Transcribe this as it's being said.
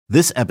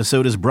This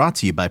episode is brought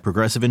to you by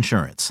Progressive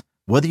Insurance.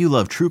 Whether you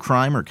love true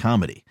crime or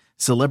comedy,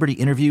 celebrity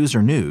interviews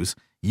or news,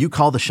 you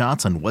call the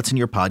shots on what's in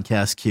your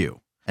podcast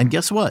queue. And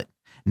guess what?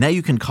 Now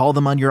you can call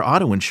them on your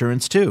auto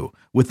insurance too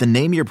with the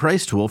Name Your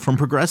Price tool from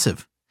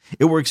Progressive.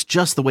 It works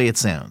just the way it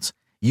sounds.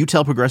 You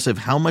tell Progressive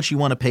how much you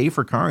want to pay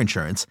for car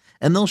insurance,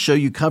 and they'll show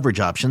you coverage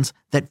options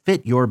that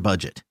fit your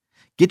budget.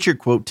 Get your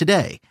quote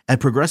today at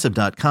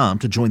Progressive.com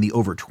to join the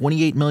over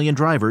 28 million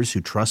drivers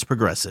who trust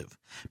Progressive.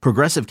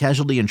 Progressive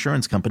Casualty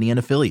Insurance Company and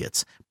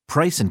Affiliates.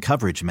 Price and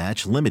coverage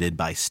match limited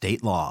by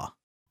state law.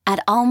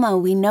 At Alma,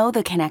 we know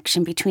the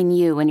connection between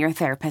you and your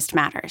therapist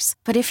matters.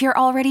 But if you're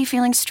already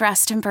feeling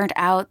stressed and burnt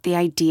out, the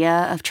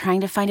idea of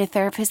trying to find a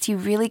therapist you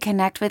really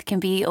connect with can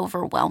be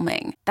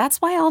overwhelming. That's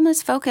why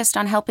Alma's focused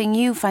on helping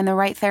you find the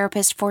right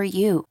therapist for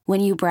you.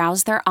 When you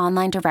browse their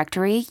online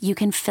directory, you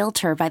can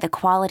filter by the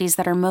qualities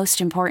that are most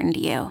important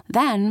to you.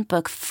 Then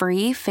book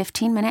free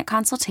 15-minute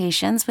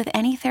consultations with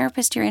any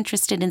therapist you're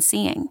interested in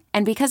seeing.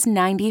 And because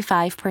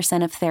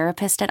 95% of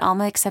therapists at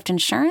Alma accept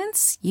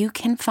insurance, you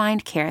can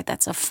find care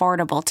that's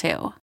affordable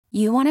too.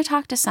 You want to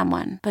talk to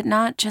someone, but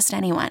not just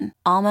anyone.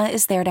 Alma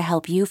is there to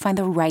help you find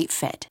the right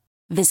fit.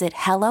 Visit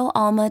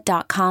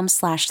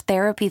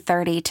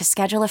helloalma.com/therapy30 to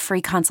schedule a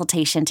free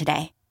consultation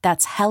today.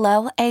 That's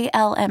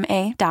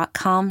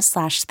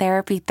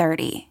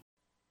helloalma.com/therapy30.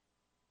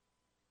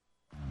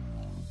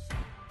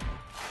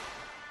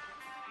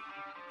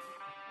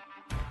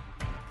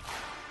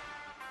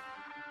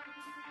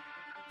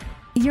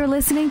 You're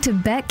listening to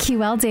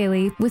BetQL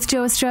Daily with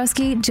Joe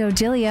Ostrowski, Joe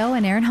Giglio,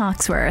 and Aaron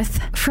Hawksworth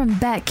from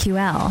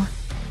BetQL.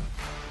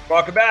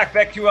 Welcome back.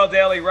 BetQL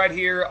Daily right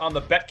here on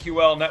the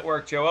BetQL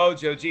Network. Joe O,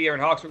 Joe G, Aaron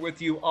Hawksworth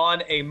with you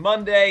on a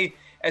Monday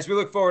as we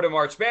look forward to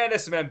March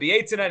Madness, some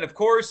NBA tonight. And of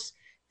course,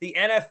 the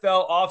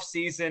NFL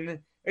offseason,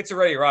 it's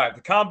already arrived.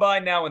 The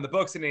Combine now in the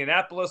books in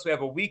Indianapolis. We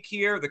have a week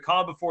here, the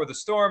calm before the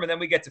storm, and then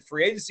we get to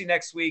free agency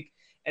next week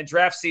and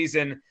draft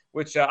season,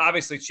 which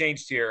obviously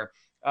changed here.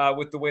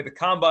 With the way the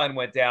Combine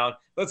went down.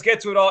 Let's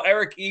get to it all.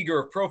 Eric Eager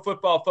of Pro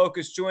Football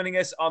Focus joining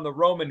us on the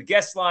Roman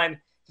guest line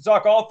to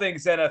talk all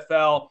things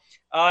NFL.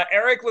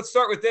 Eric, let's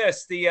start with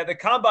this. The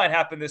Combine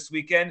happened this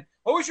weekend.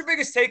 What was your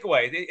biggest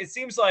takeaway? It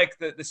seems like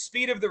the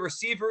speed of the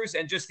receivers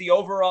and just the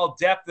overall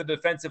depth of the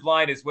defensive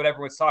line is what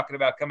everyone's talking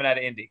about coming out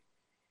of Indy.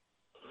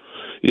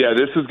 Yeah,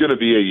 this is going to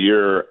be a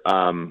year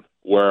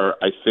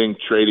where I think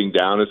trading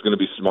down is going to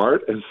be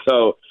smart. And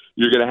so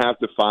you're going to have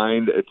to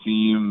find a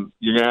team.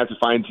 You're going to have to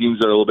find teams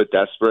that are a little bit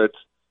desperate.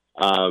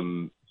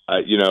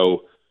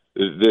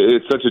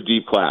 It's such a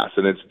deep class,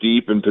 and it's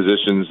deep in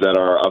positions that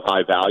are of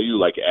high value,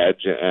 like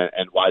edge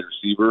and wide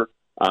receiver.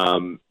 I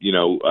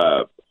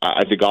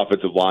think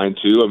offensive line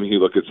too. I mean, you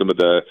look at some of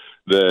the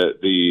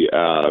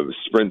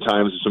sprint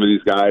times of some of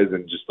these guys,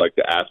 and just like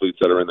the athletes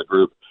that are in the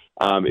group.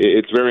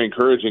 It's very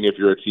encouraging if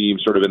you're a team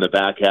sort of in the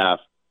back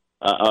half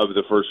of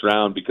the first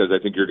round, because I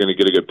think you're going to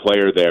get a good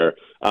player there.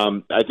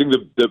 I think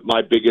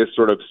my biggest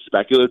sort of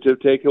speculative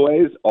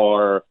takeaways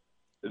are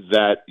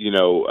that,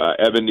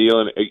 Evan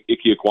Neal and Ike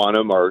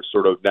Ekwonu are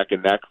sort of neck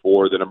and neck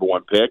for the number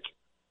one pick.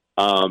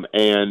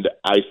 And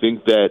I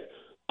think that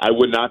I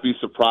would not be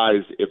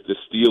surprised if the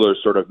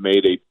Steelers sort of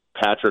made a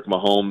Patrick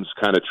Mahomes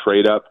kind of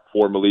trade up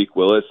for Malik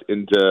Willis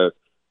into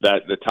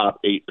the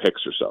top 8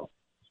 picks or so.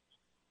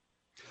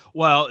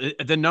 Well,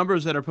 the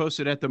numbers that are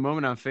posted at the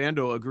moment on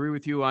FanDuel agree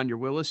with you on your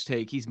Willis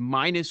take. He's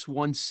minus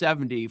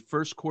 170,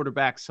 first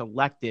quarterback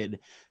selected.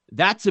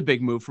 That's a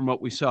big move from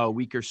what we saw a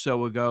week or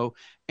so ago.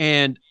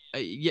 And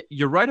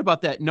you're right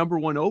about that number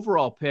one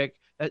overall pick.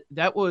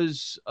 That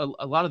was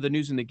a lot of the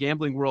news in the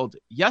gambling world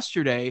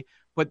yesterday.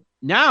 But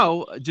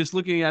now, just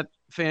looking at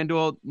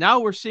FanDuel,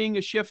 now we're seeing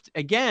a shift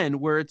again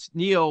where it's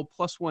Neal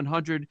plus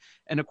 100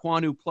 and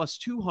Ekwonu plus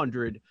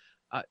 200.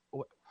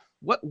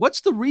 What's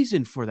the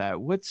reason for that?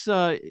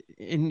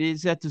 And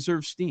is that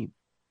deserved steam?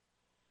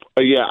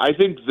 Yeah, I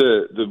think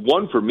the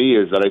one for me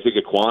is that I think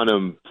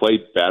Ekwonu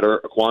played better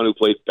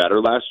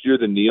last year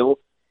than Neal.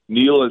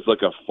 Neal is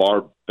like a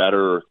far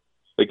better,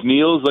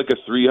 Neal's like a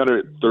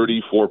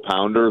 334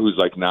 pounder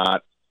who's has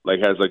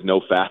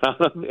no fat on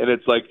him, and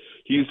it's like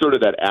he's sort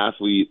of that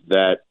athlete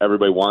that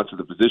everybody wants at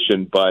the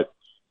position, but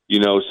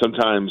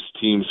sometimes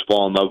teams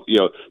fall in love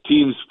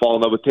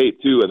with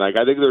tape too. And I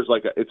think there's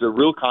it's a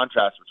real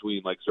contrast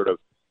between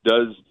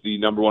does the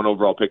number one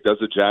overall pick, does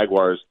the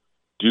Jaguars,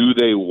 do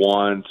they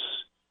want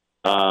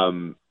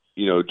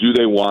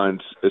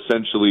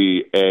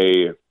essentially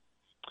an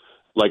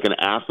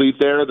athlete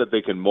there that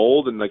they can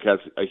mold and has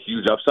a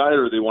huge upside,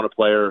 or do they want a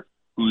player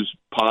who's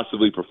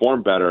possibly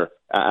performed better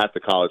at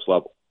the college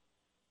level?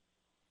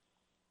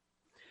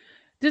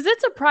 Does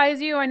it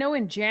surprise you? I know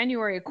in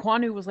January,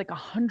 Ekwonu was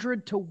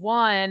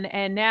 100-1,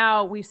 and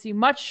now we see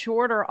much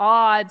shorter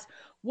odds.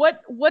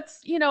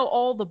 What's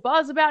all the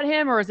buzz about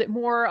him, or is it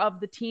more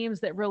of the teams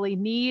that really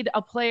need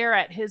a player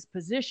at his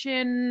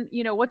position?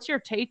 What's your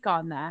take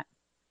on that?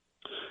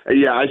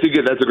 Yeah, I think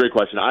that's a great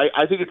question.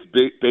 I think it's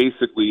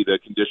basically the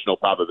conditional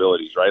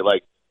probabilities, right?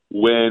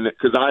 When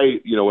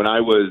I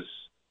was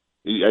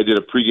I did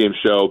a pregame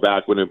show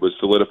back when it was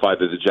solidified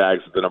that the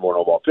Jags were the number 1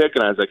 overall pick,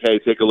 and I was like, hey,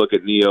 take a look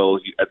at Neal.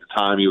 At the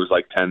time, he was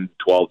like 10,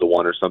 12 to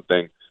 1 or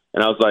something.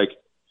 And I was like,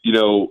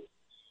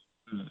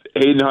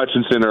 Hayden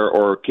Hutchinson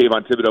or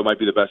Kayvon Thibodeau might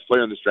be the best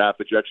player in this draft,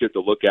 but you actually have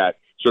to look at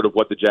sort of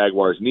what the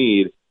Jaguars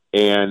need.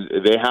 And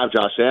they have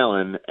Josh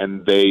Allen,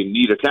 and they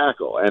need a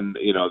tackle. And,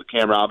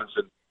 Cam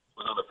Robinson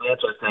was on the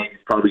franchise tag. He's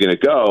probably going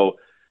to go.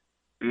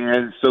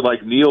 And so,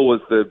 Neal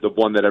was the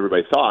one that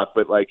everybody thought.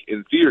 But,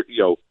 in theory,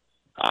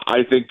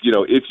 I think,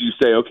 if you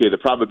say, okay, the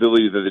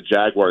probability that the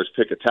Jaguars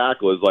pick a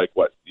tackle is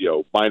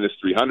minus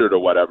 300 or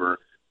whatever,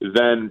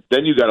 then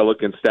you got to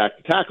look and stack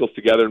the tackles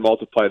together and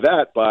multiply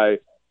that by,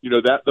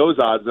 those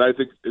odds. And I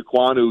think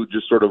Ekwonu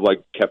just sort of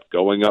kept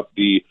going up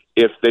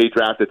if they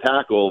draft a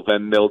tackle,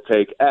 then they'll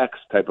take X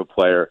type of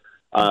player.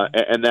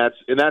 And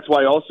that's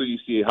why also you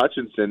see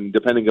Hutchinson,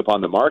 depending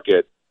upon the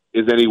market,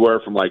 is anywhere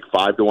from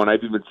 5 to 1.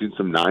 I've even seen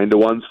some 9 to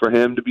 1s for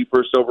him to be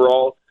first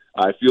overall.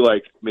 I feel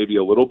like maybe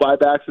a little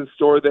buybacks in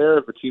store there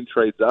if a team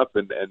trades up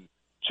and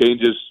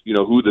changes,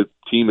 who the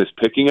team is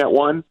picking at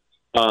 1.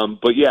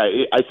 But yeah,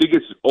 I think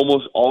it's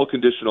almost all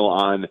conditional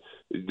on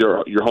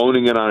you're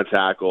honing in on a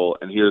tackle,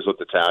 and here's what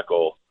the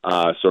tackle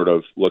sort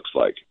of looks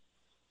like.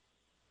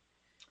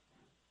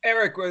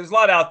 Eric, there's a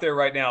lot out there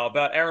right now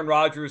about Aaron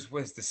Rodgers,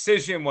 his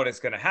decision, what is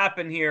going to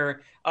happen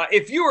here.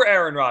 If you were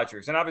Aaron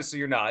Rodgers, and obviously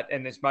you're not,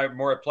 and it's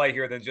more at play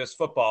here than just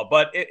football,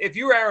 but if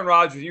you were Aaron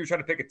Rodgers and you were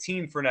trying to pick a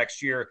team for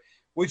next year,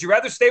 would you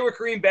rather stay with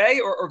Green Bay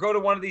or go to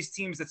one of these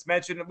teams that's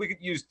mentioned? We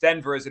could use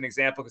Denver as an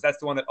example because that's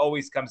the one that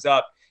always comes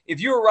up.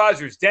 If you were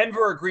Rodgers, Denver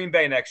or Green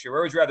Bay next year,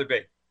 where would you rather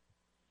be?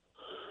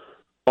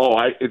 Oh,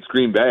 it's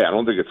Green Bay. I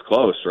don't think it's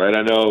close, right?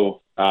 I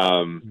know,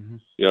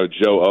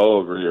 Joe O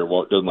over here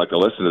doesn't like to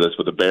listen to this,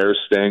 but the Bears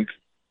stink.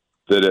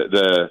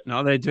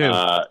 No, they do.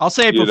 I'll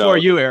say it before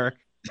you, Eric.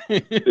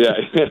 Yeah.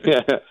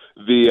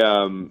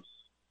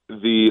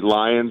 The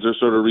Lions are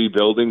sort of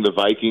rebuilding. The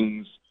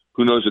Vikings,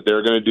 who knows what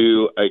they're going to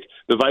do?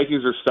 The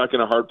Vikings are stuck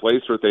in a hard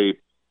place where they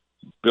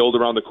build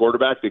around the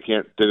quarterback. They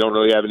don't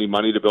really have any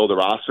money to build a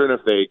roster, and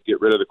if they get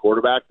rid of the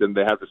quarterback, then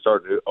they have to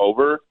start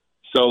over.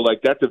 So,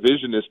 that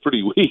division is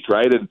pretty weak,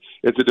 right? And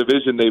it's a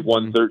division they've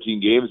won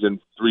 13 games in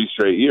 3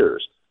 straight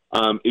years.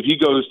 If he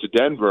goes to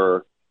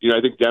Denver,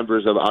 I think Denver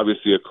is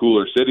obviously a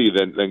cooler city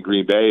than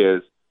Green Bay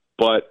is.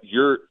 But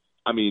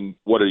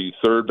what are you,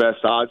 third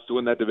best odds to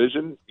win that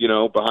division?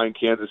 Behind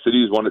Kansas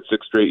City, who's won it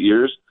 6 straight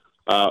years,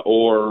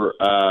 or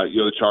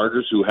the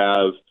Chargers, who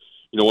have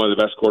one of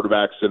the best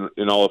quarterbacks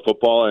in all of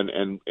football and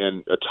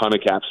a ton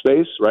of cap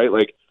space, right?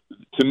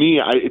 To me,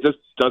 it just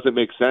doesn't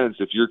make sense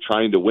if you're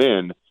trying to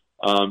win.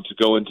 To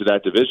go into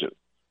that division.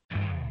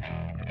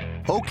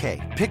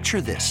 Okay,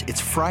 picture this. It's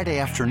Friday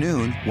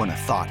afternoon when a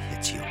thought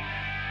hits you.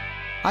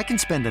 I can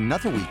spend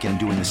another weekend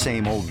doing the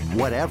same old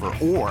whatever,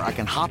 or I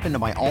can hop into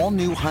my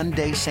all-new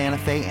Hyundai Santa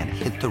Fe and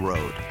hit the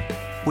road.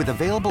 With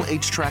available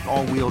H-Track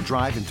all-wheel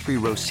drive and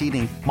 3-row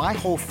seating, my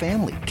whole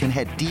family can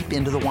head deep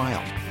into the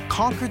wild.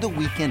 Conquer the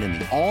weekend in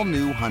the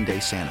all-new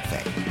Hyundai Santa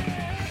Fe.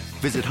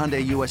 Visit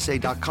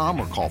HyundaiUSA.com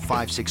or call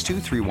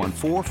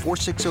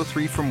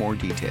 562-314-4603 for more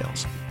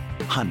details.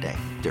 Hyundai,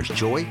 there's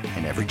joy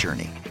in every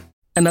journey.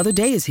 Another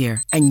day is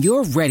here, and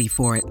you're ready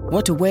for it.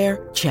 What to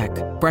wear? Check.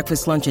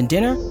 Breakfast, lunch, and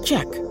dinner?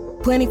 Check.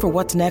 Planning for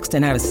what's next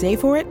and how to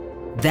save for it?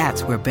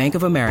 That's where Bank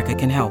of America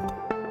can help.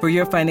 For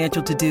your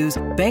financial to-dos,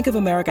 Bank of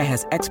America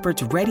has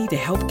experts ready to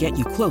help get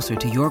you closer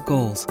to your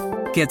goals.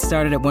 Get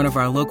started at one of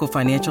our local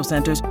financial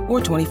centers or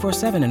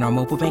 24/7 in our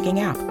mobile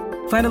banking app.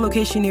 Find a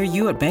location near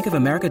you at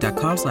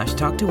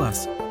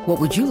bankofamerica.com/talktous. What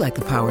would you like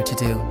the power to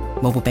do?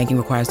 Mobile banking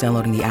requires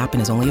downloading the app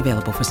and is only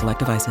available for select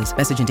devices.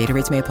 Message and data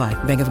rates may apply.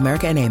 Bank of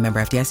America NA,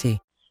 member FDIC.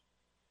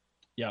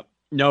 Yep.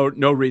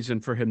 No reason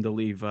for him to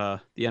leave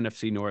the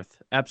NFC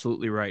North.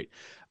 Absolutely right.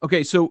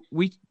 Okay, so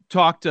we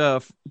talked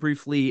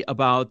briefly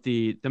about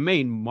the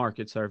main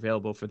markets that are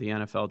available for the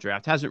NFL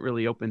draft. Hasn't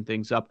really opened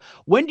things up.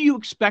 When do you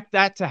expect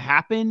that to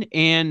happen?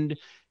 And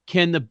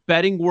can the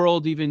betting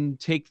world even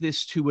take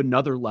this to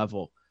another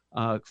level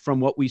from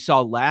what we saw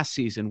last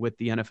season with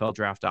the NFL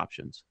draft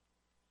options?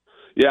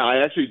 Yeah, I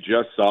actually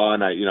just saw,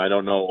 and I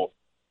don't know.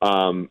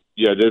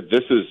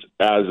 This is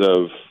as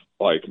of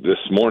this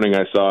morning.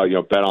 I saw,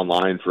 Bet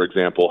Online, for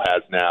example,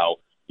 has now,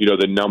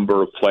 the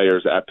number of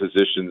players at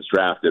positions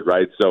drafted,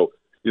 right? So,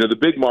 the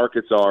big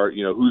markets are,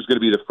 who's going to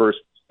be the first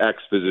X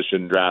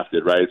position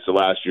drafted, right? So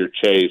last year,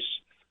 Chase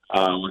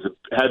was a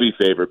heavy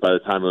favorite by the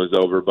time it was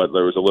over, but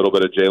there was a little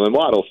bit of Jalen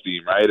Waddle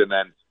steam, right? And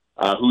then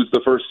who's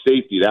the first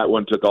safety? That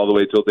one took all the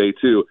way till day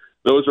 2.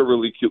 Those are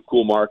really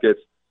cool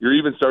markets. You're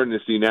even starting to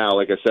see now,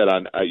 like I said,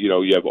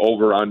 you have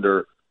over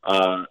under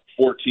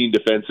 14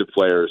 defensive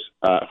players,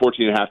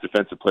 14 and a half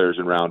defensive players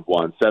in round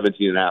 1,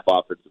 17 and a half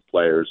offensive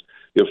players.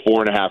 You have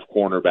 4.5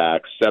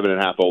 cornerbacks,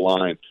 7.5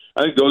 O-line.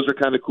 I think those are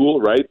kind of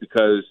cool, right?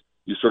 Because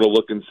you sort of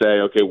look and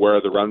say, okay, where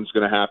are the runs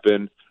going to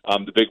happen?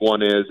 The big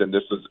one is, and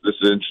this is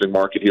an interesting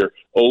market here,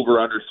 over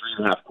under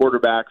 3.5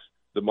 quarterbacks.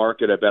 The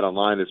market at Bet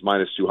Online is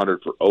minus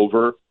 200 for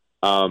over.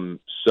 And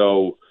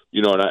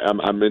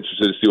I'm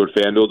interested to see what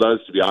FanDuel does.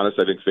 To be honest,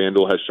 I think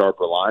FanDuel has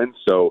sharper lines.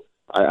 So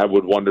I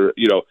would wonder,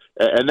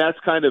 and that's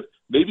kind of,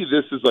 maybe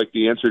this is like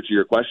the answer to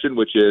your question,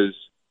 which is,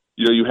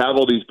 you have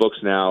all these books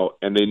now,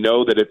 and they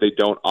know that if they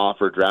don't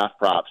offer draft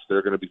props,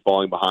 they're going to be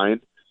falling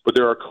behind. But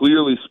there are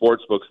clearly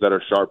sports books that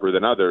are sharper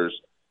than others.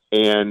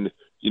 And,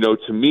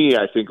 to me,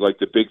 I think like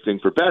the big thing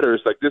for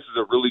bettors, like this is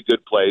a really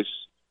good place,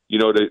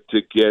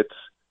 to get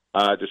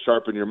to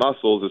sharpen your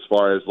muscles as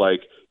far as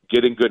like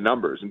getting good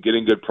numbers and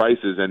getting good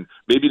prices, and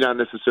maybe not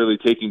necessarily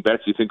taking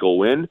bets you think will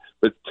win,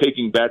 but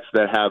taking bets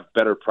that have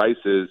better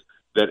prices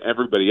than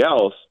everybody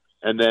else.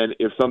 And then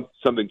if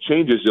something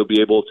changes, you'll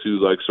be able to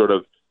like sort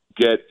of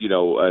get,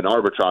 an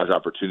arbitrage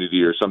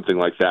opportunity or something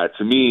like that.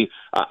 To me,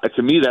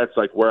 that's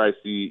like where I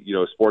see,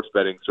 sports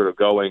betting sort of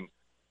going,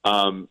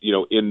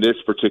 in this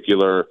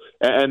particular,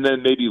 and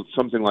then maybe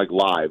something like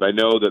live. I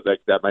know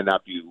that might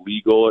not be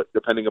legal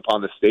depending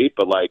upon the state,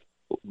 but like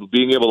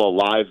being able to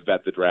live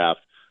bet the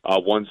draft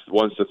once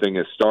the thing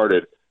has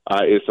started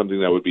is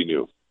something that would be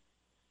new.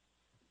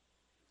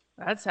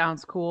 That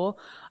sounds cool.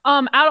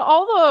 Out of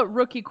all the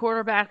rookie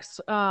quarterbacks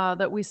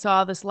that we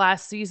saw this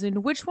last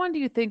season, which one do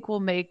you think will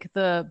make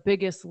the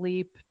biggest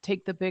leap,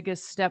 take the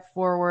biggest step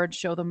forward,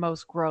 show the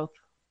most growth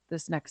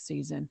this next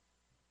season?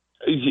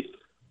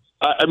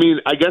 I mean,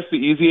 I guess the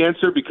easy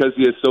answer, because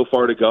he has so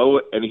far to go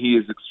and he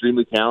is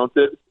extremely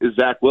talented, is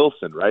Zach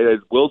Wilson, right?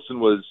 Wilson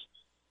was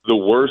the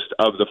worst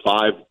of the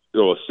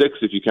six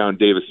if you count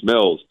Davis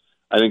Mills,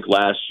 I think,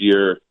 last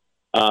year.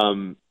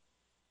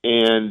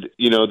 And,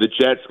 the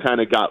Jets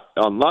kind of got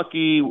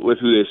unlucky with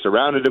who they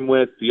surrounded him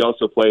with. He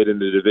also played in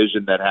the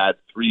division that had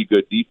three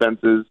good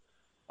defenses.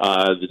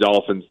 The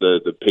Dolphins,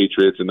 the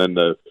Patriots, and then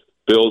the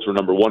Bills were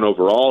number one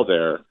overall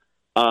there.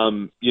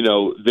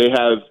 They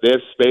have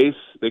space.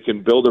 They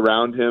can build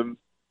around him.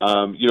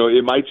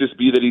 It might just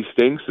be that he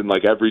stinks and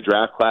like every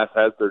draft class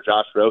has their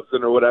Josh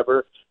Rosen or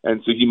whatever.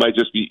 And so he might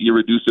just be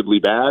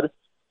irreducibly bad.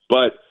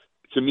 But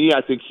to me,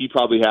 I think he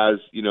probably has,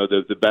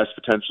 the best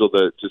potential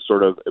to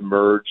sort of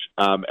emerge.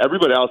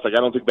 Everybody else, like, I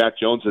don't think Mac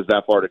Jones has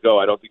that far to go.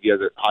 I don't think he has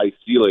a high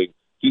ceiling.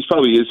 He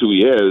probably is who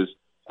he is.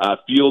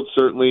 Fields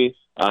certainly,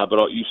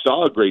 but you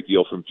saw a great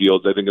deal from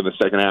Fields, I think, in the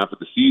second half of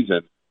the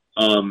season.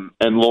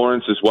 And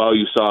Lawrence as well.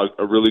 You saw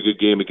a really good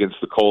game against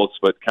the Colts,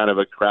 but kind of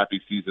a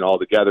crappy season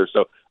altogether.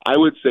 So I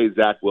would say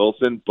Zach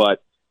Wilson,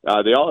 but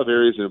they all have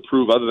areas to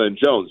improve other than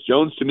Jones.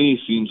 Jones, to me,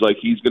 seems like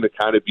he's going to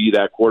kind of be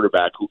that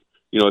quarterback who,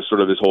 sort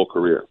of his whole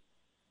career.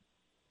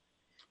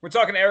 We're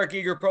talking Eric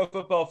Eager, Pro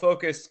Football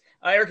Focus.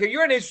 Eric,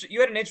 you had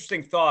an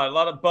interesting thought. A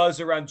lot of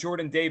buzz around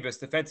Jordan Davis,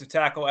 defensive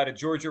tackle out of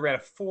Georgia, ran a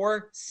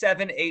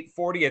 4.78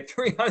 40 at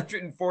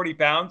 340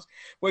 pounds,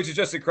 which is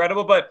just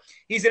incredible. But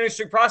he's an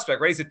interesting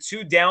prospect, right? He's a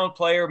two-down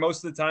player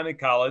most of the time in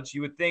college. You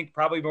would think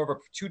probably more of a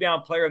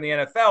two-down player in the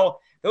NFL.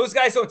 Those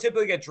guys don't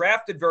typically get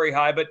drafted very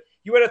high, but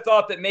you would have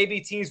thought that maybe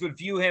teams would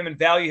view him and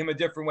value him a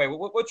different way.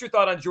 What's your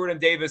thought on Jordan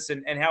Davis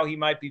and how he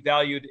might be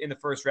valued in the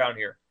first round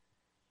here?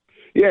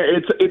 Yeah,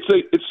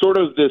 it's sort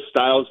of this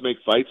styles make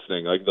fights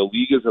thing. Like the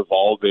league is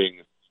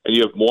evolving, and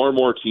you have more and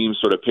more teams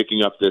sort of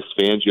picking up this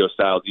Fangio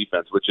style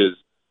defense, which is,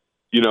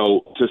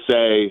 to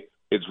say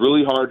it's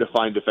really hard to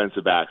find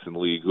defensive backs in the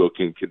league who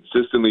can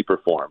consistently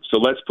perform. So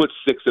let's put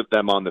 6 of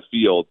them on the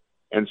field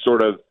and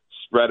sort of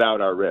spread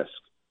out our risk,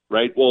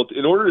 right? Well,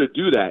 in order to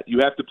do that, you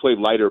have to play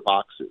lighter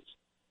boxes,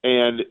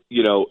 and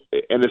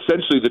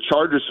essentially the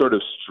Chargers sort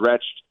of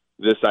stretched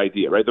this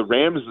idea, right? The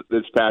Rams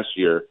this past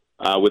year,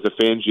 with the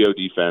Fangio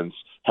defense,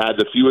 had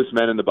the fewest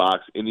men in the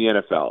box in the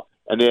NFL.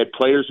 And they had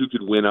players who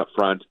could win up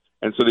front.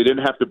 And so they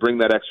didn't have to bring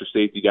that extra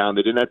safety down.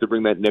 They didn't have to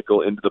bring that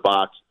nickel into the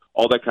box,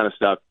 all that kind of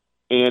stuff.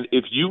 And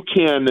if you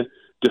can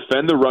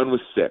defend the run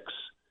with 6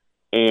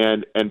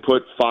 and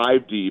put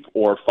 5 deep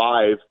or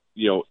 5,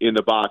 in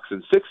the box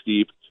and 6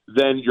 deep,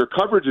 then your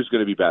coverage is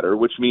going to be better,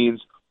 which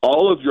means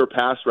all of your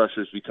pass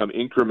rushers become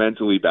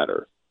incrementally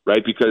better,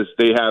 right? Because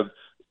they have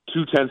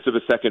 0.2 of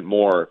a second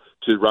more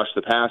to rush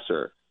the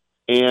passer.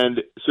 And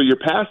so your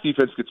pass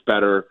defense gets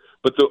better,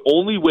 but the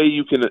only way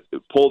you can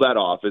pull that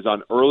off is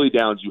on early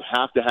downs. You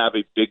have to have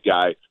a big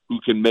guy who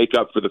can make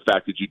up for the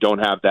fact that you don't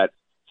have that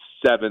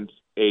 7th,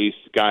 8th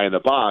guy in the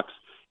box.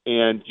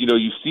 And,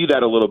 you see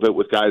that a little bit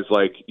with guys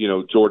like,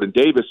 Jordan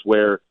Davis,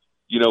 where,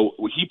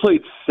 he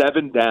played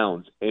 7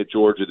 downs at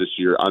Georgia this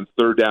year on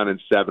 3rd down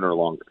and 7 or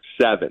longer.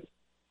 7,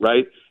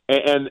 right?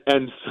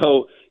 And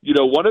so,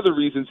 one of the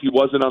reasons he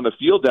wasn't on the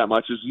field that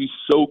much is he's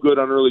so good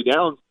on early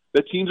downs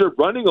that teams are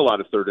running a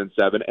lot of 3rd and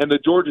 7, and the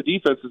Georgia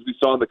defense, as we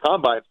saw in the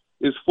combine,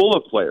 is full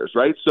of players,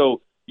 right?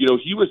 So,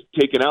 he was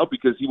taken out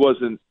because he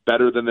wasn't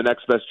better than the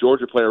next best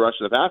Georgia player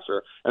rushing the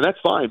passer, and that's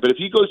fine. But if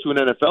he goes to an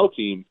NFL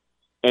team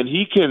and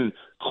he can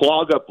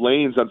clog up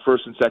lanes on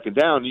 1st and 2nd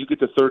down, you get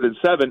to 3rd and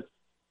 7,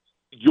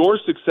 your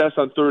success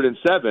on 3rd and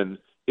 7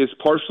 is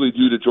partially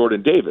due to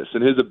Jordan Davis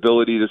and his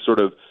ability to sort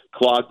of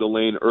clog the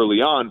lane early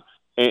on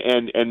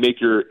and make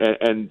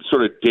and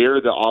sort of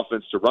dare the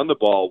offense to run the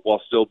ball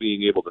while still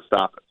being able to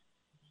stop it.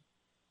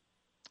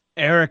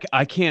 Eric,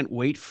 I can't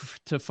wait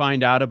to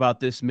find out about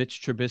this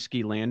Mitch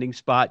Trubisky landing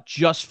spot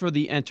just for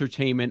the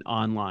entertainment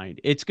online.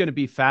 It's going to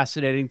be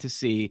fascinating to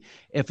see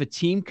if a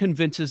team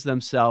convinces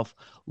themselves,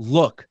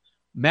 look,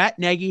 Matt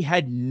Nagy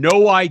had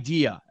no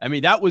idea. I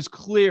mean, that was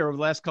clear over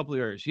the last couple of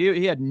years.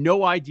 He had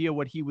no idea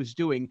what he was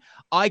doing.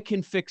 I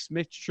can fix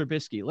Mitch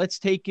Trubisky. Let's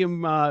take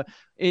him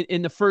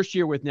in the first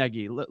year with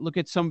Nagy. Look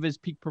at some of his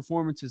peak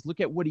performances. Look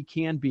at what he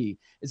can be.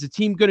 Is the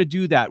team going to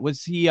do that?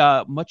 Was he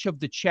much of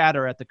the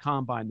chatter at the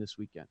Combine this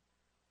weekend?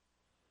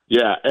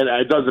 Yeah, and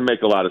it doesn't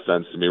make a lot of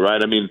sense to me,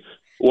 right? I mean,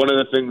 one of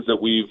the things that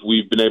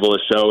we've been able to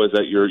show is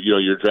that your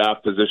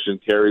draft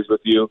position carries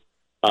with you.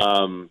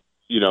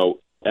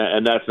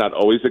 And that's not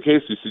always the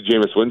case. You see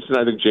Jameis Winston.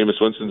 I think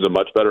Jameis Winston's a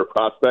much better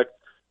prospect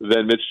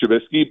than Mitch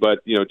Trubisky,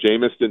 but,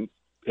 Jameis didn't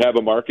have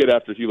a market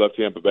after he left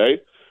Tampa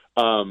Bay,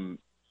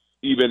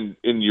 even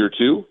in year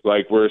two,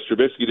 whereas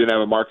Trubisky didn't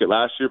have a market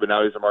last year, but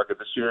now he's a market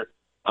this year.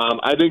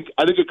 I think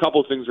a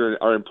couple of things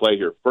are in play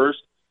here. First,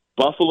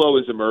 Buffalo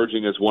is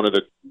emerging as one of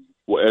the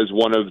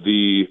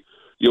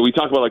we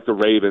talk about the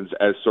Ravens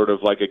as sort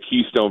of like a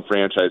keystone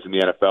franchise in the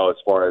NFL as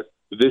far as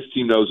this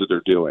team knows what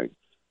they're doing.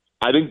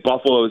 I think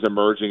Buffalo is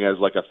emerging as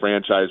like a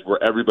franchise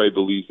where everybody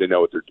believes they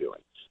know what they're doing.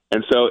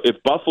 And so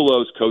if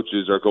Buffalo's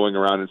coaches are going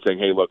around and saying,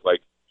 hey, look,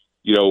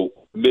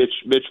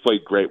 Mitch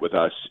played great with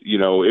us. It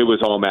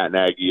was all Matt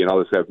Nagy and all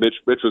this stuff.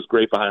 Mitch was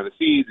great behind the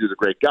scenes. He was a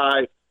great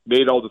guy,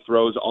 made all the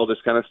throws, all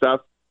this kind of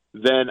stuff.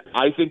 Then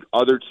I think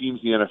other teams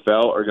in the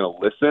NFL are going to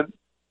listen.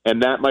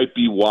 And that might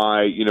be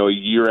why, a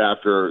year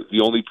after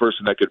the only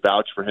person that could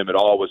vouch for him at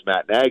all was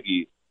Matt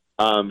Nagy,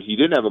 he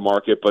didn't have a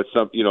market, but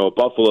a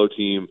Buffalo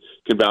team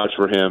can vouch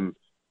for him.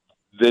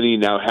 Then he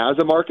now has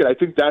a market. I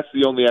think that's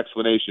the only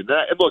explanation.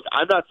 And look,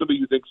 I'm not somebody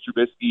who thinks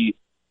Trubisky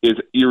is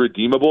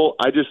irredeemable.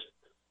 His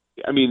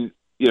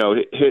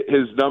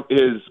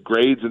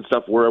grades and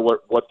stuff were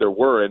what there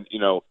were, and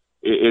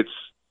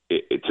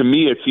to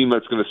me, a team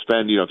that's going to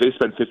spend, if they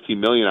spend $15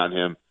 million on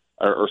him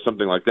or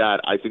something like that,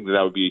 I think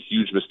that would be a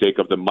huge mistake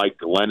of the Mike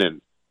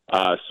Glennon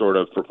sort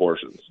of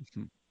proportions.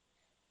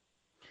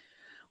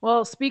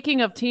 Well,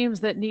 speaking of teams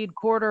that need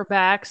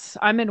quarterbacks,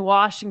 I'm in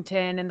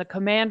Washington, and the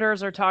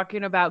Commanders are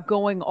talking about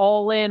going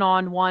all in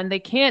on one. They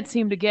can't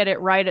seem to get it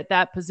right at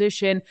that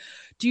position.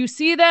 Do you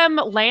see them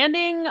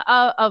landing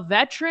a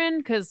veteran?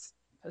 Because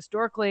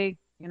historically,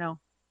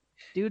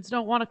 dudes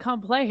don't want to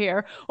come play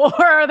here.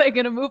 Or are they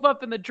going to move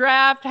up in the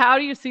draft? How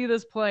do you see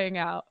this playing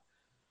out?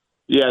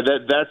 Yeah,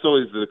 that's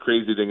always the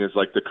crazy thing is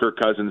the Kirk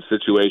Cousins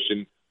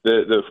situation.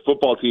 The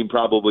football team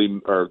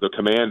probably, or the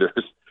Commanders,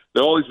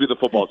 they'll always be the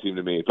football team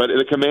to me. But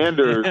the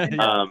Commanders... they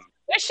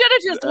should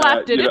have just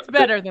left it. It's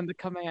better than the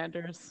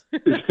Commanders.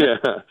 Yeah.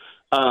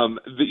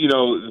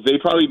 They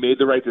probably made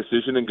the right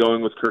decision in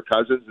going with Kirk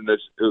Cousins and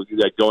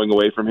going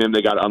away from him.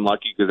 They got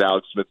unlucky because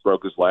Alex Smith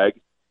broke his leg.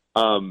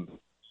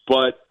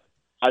 But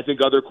I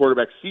think other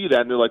quarterbacks see that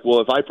and they're like,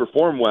 well, if I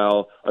perform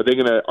well, are they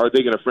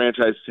gonna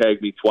franchise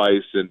tag me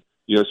twice and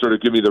sort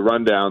of give me the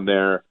rundown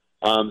there?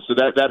 So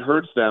that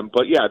hurts them.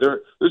 But yeah,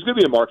 there's going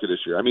to be a market this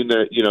year. I mean,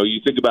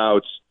 you think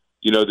about,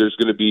 there's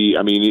going to be,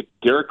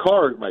 Derek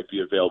Carr might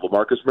be available,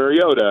 Marcus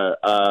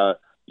Mariota,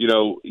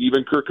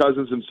 even Kirk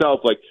Cousins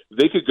himself.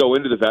 They could go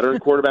into the veteran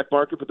quarterback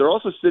market, but they're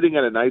also sitting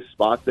at a nice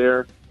spot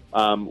there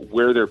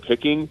where they're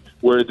picking,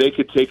 where they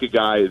could take a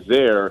guy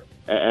there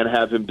and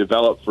have him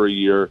develop for a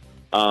year.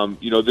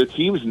 The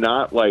team's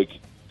not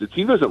the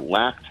team doesn't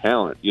lack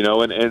talent,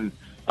 so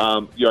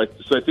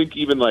I think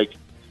even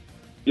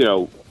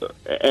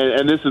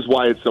and this is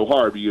why it's so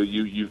hard.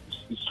 You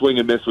swing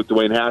and miss with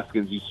Dwayne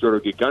Haskins, you sort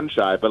of get gun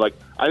shy. But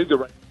I think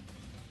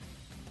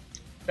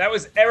that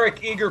was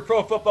Eric Eager,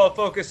 Pro Football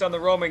Focus on the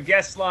Roman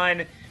guest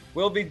line.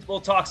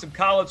 We'll talk some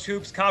college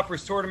hoops,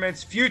 conference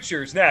tournaments,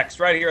 futures next,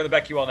 right here on the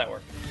BetQL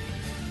Network.